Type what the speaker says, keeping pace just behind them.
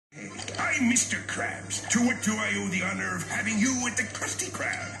I'm Mr. Krabs. To what do I owe the honor of having you at the Krusty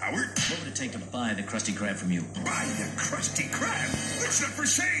Krab, Howard? What would it take to buy the Krusty Krab from you? Buy the Krusty Krab? It's not for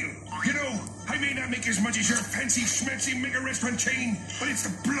sale. You know, I may not make as much as your fancy schmancy mega restaurant chain, but it's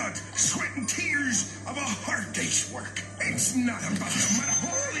the blood, sweat, and tears of a hard day's work. It's not about the money.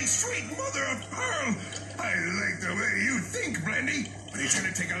 Holy sweet mother of pearl! I like the way you think, Blendy. But it's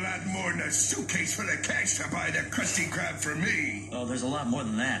gonna take a lot more than a suitcase full of cash to buy the Krusty Krab from me. Oh, there's a lot more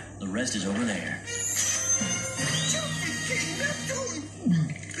than that. The rest is over there.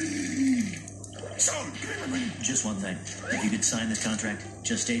 Son, Just one thing. If you could sign this contract,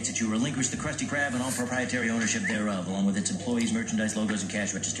 just states that you relinquish the Krusty Krab and all proprietary ownership thereof, along with its employees, merchandise, logos, and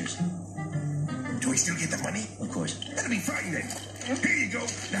cash registers. do we still get the money? Of course. That'll be fine then. Here you go.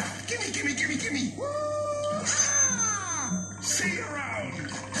 Now, gimme. Woo! Ah! See you around.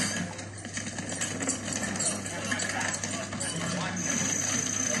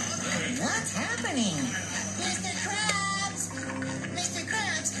 What's happening? Mr. Krabs! Mr.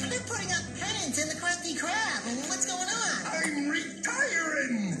 Krabs, they're putting up pennants in the Krusty Krab. What's going on? I'm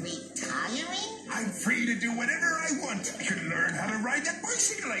retiring. Retiring? I'm free to do whatever I want. I could learn how to ride that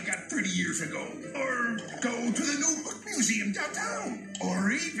bicycle I got 30 years ago. Or go to the new book museum downtown.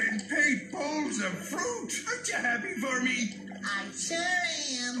 Or even paint bowls of fruit. Aren't you happy for me? I sure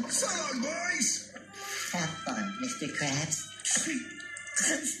am. So long, boys. Have fun, Mr. Krabs.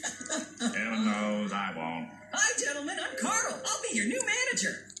 Hell knows I won't. Hi, gentlemen. I'm Carl. I'll be your new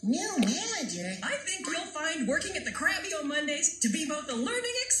manager. New manager? I think you'll find working at the Krabby on Mondays to be both a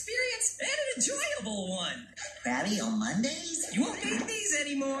learning experience and an enjoyable one. Krabby on Mondays? You won't need these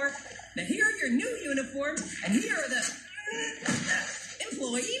anymore. Now, here are your new uniforms, and here are the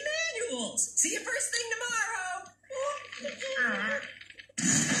employee manuals. See you first thing tomorrow.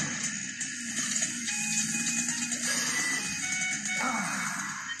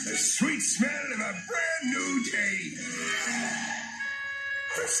 The sweet smell of a brand new day.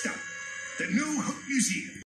 First up, the new Hook Museum.